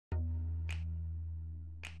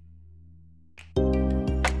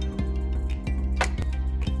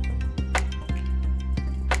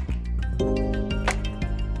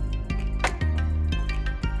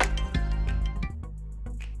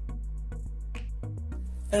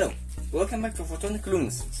Hello, welcome back to Photonic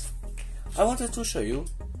Luminescence. I wanted to show you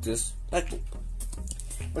this light bulb,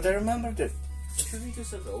 but I remember that a few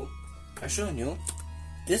videos ago I showed you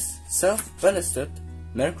this self-ballasted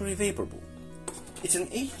mercury vapor bulb. It's an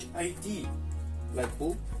HID light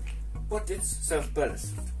bulb, but it's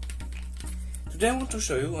self-ballasted. Today I want to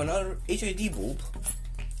show you another HID bulb,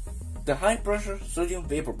 the high pressure sodium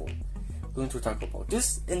vapor bulb. I'm going to talk about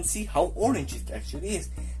this and see how orange it actually is.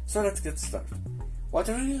 So let's get started. What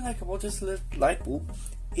I really like about this light bulb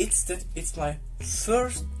is that it's my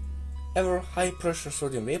first ever high pressure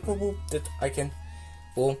sodium vapor bulb that I can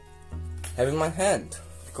have in my hand,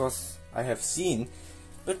 because I have seen,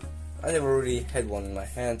 but I never really had one in my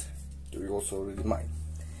hand. You also really mine.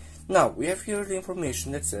 Now we have here the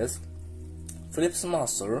information that says Philips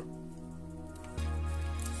Master.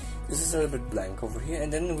 This is a little bit blank over here,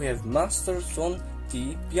 and then we have Master Son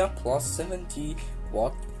T PIA plus 70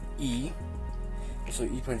 watt E. So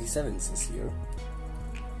E27 says here.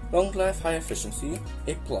 Long life, high efficiency,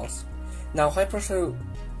 A+. Now high pressure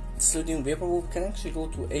sodium vapor bulb can actually go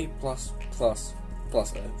to A++,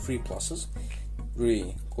 3 pluses.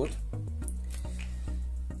 Really good.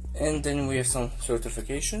 And then we have some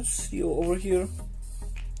certifications over here.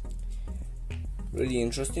 Really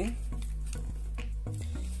interesting.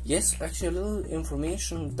 Yes, actually a little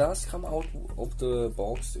information does come out of the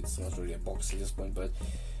box. It's not really a box at this point, but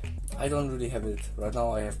I don't really have it right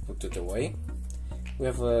now. I have put it away. We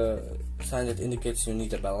have a sign that indicates you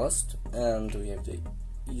need a ballast, and we have the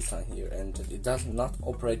E sign here, and it does not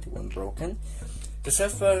operate when broken. The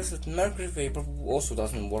self-ballasted mercury vapor also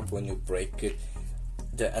doesn't work when you break it,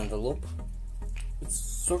 the envelope. It's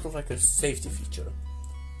sort of like a safety feature.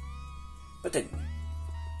 But anyway,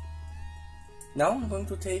 now I'm going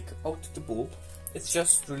to take out the bulb. It's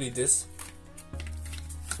just really this,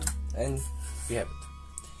 and we have it.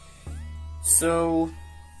 So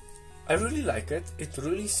I really like it. It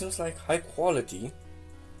really seems like high quality.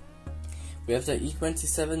 We have the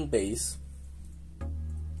E27 base,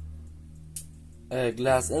 a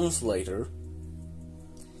glass insulator.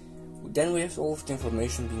 Then we have all of the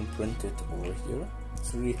information being printed over here.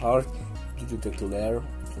 It's really hard due to the glare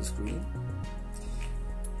of the screen.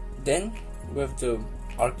 Then we have the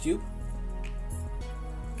R-Cube,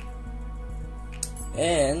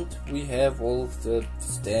 and we have all of the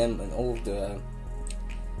stem and all of the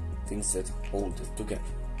things that hold it together.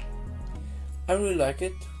 I really like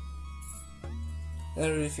it. I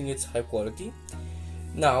really think it's high quality.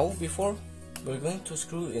 Now, before we're going to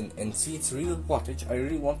screw in and see its real wattage, I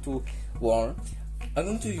really want to warn, I'm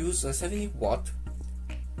going to use a 70 watt,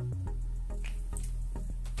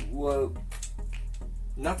 well,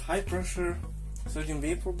 not high pressure sodium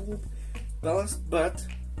vapor bulb ballast, but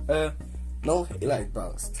no halide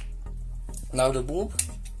ballast. Now the bulb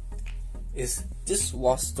this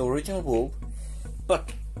was the original bulb,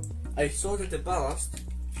 but I saw that the ballast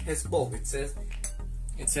has both. It says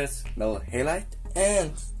metal halide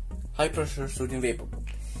and high pressure sodium vapor bulb.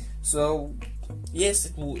 So yes,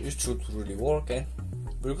 it should really work, and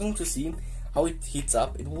we're going to see how it heats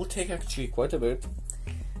up. It will take actually quite a bit.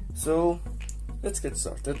 So let's get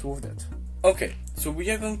started with that. Okay, so we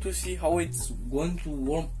are going to see how it's going to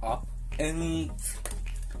warm up, and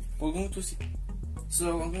we're going to see.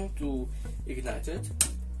 So I'm going to ignite it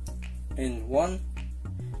in 1,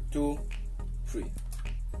 2, 3.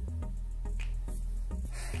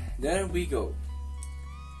 There we go.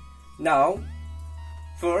 Now,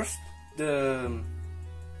 first it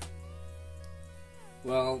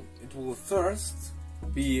will first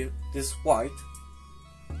be this white,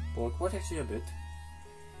 or quite actually a bit.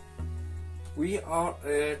 We are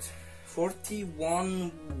at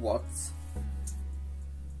 41 watts,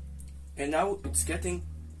 and now it's getting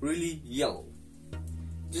really yellow.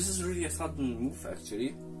 This is really a sudden move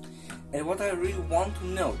actually, and what I really want to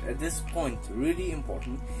note at this point, really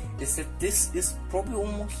important, is that this is probably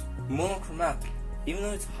almost monochromatic. Even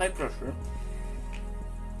though it's high pressure,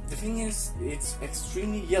 the thing is it's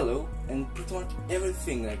extremely yellow, and pretty much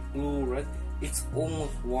everything like blue, red, it's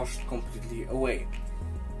almost washed completely away.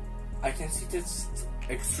 I can see this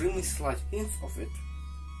extremely slight hints of it.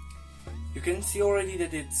 You can see already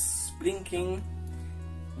that it's blinking,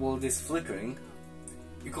 well, this flickering,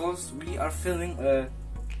 because we are filling a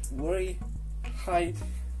very high,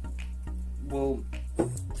 well,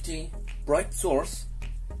 pretty bright source,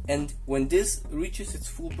 and when this reaches its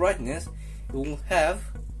full brightness, it will have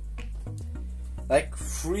like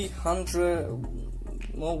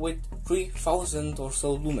 3,000 or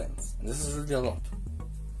so lumens, and this is really a lot.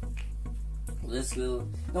 This will,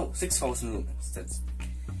 no, 6,000 lumens.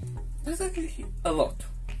 That's actually a lot.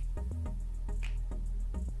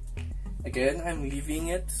 Again, I'm leaving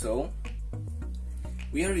it, so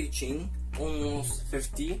we are reaching almost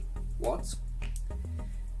 50 watts.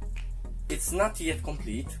 It's not yet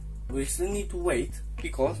complete. We still need to wait,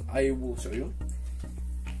 because I will show you.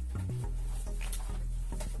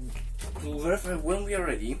 To verify when we are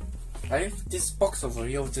ready, I have this box over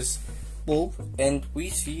here of this bulb, and we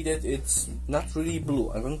see that it's not really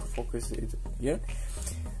blue. I'm going to focus it here.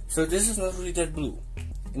 So this is not really that blue.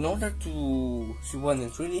 In order to see when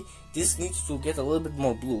it's really, this needs to get a little bit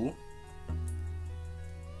more blue,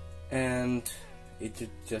 and it is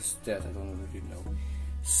just that, I don't really know.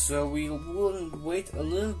 So we will wait a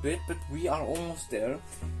little bit, but we are almost there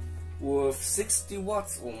with 60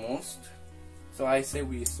 watts almost. So I say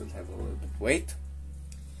we still have a little bit wait,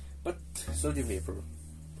 but sodium vapor.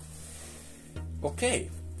 Okay,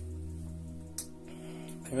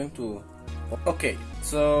 I'm going to. Okay,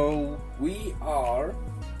 so we are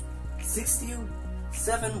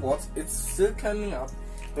 67 watts. It's still coming up,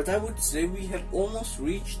 but I would say we have almost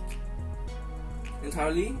reached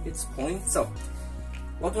entirely its point. So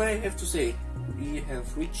what do I have to say? We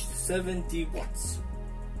have reached 70 watts.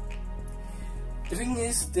 The thing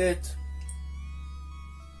is that,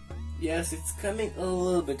 yes, it's coming a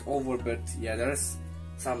little bit over, but yeah, there's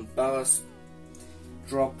some ballast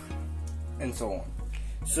drop and so on.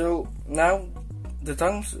 So now the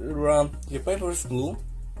tongues around the paper is blue.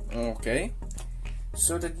 Okay,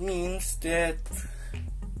 so that means that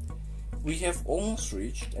we have almost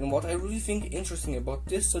reached. And what I really think interesting about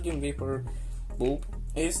this sodium vapor bulb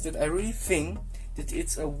is that I really think that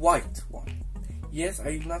it's a white one. Yes,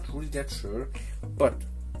 I'm not really that sure, but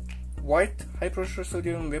white high pressure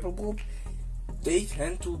sodium vapor bulb, they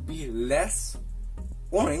tend to be less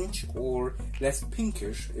orange or less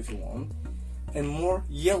pinkish if you want, and more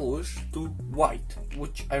yellowish to white,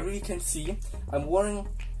 which I really can see. I'm wearing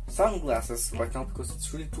sunglasses right now because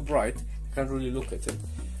it's really too bright, I can't really look at it.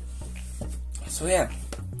 So yeah,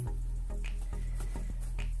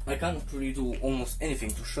 I can't really do almost anything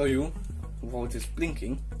to show you without this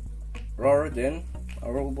blinking, rather than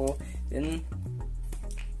a robot then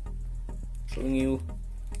showing you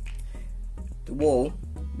the wall.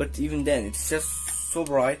 But even then, it's just so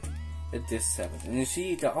bright at this 7. And you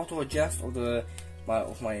see the auto adjust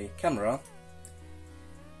of my camera.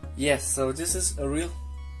 Yes, so this is a real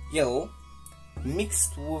yellow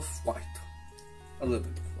mixed with white, a little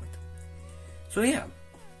bit of white. So yeah,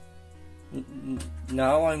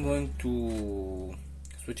 now I'm going to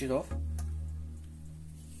switch it off,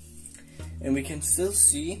 and we can still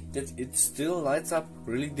see that it still lights up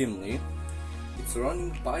really dimly. It's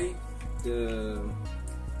running by the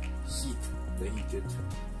heated,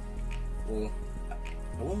 well,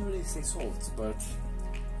 I won't really say salts, but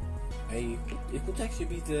it could actually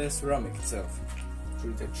be the ceramic itself,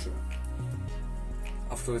 through that sure,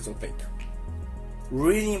 after it's opaque.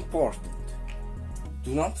 Really important,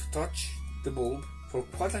 do not touch the bulb for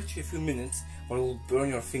quite actually a few minutes, or it will burn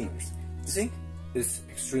your fingers. The thing is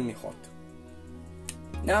extremely hot.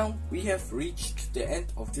 Now we have reached the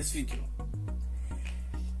end of this video.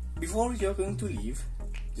 Before you're going to leave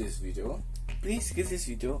this video, please give this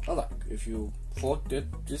video a like if you thought that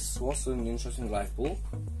this was an interesting light bulb.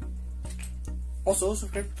 Also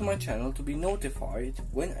subscribe to my channel to be notified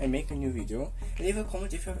when I make a new video, and leave a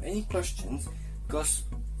comment if you have any questions, because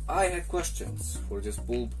I had questions for this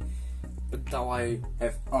bulb, but now I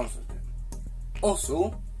have answered them.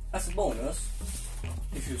 Also, as a bonus,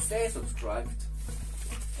 if you stay subscribed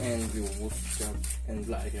and you will subscribe and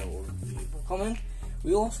like or leave a comment,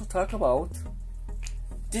 we also talk about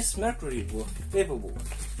this mercury vapor bulb,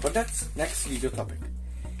 but that's next video topic.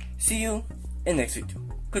 See you in next video.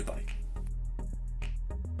 Goodbye.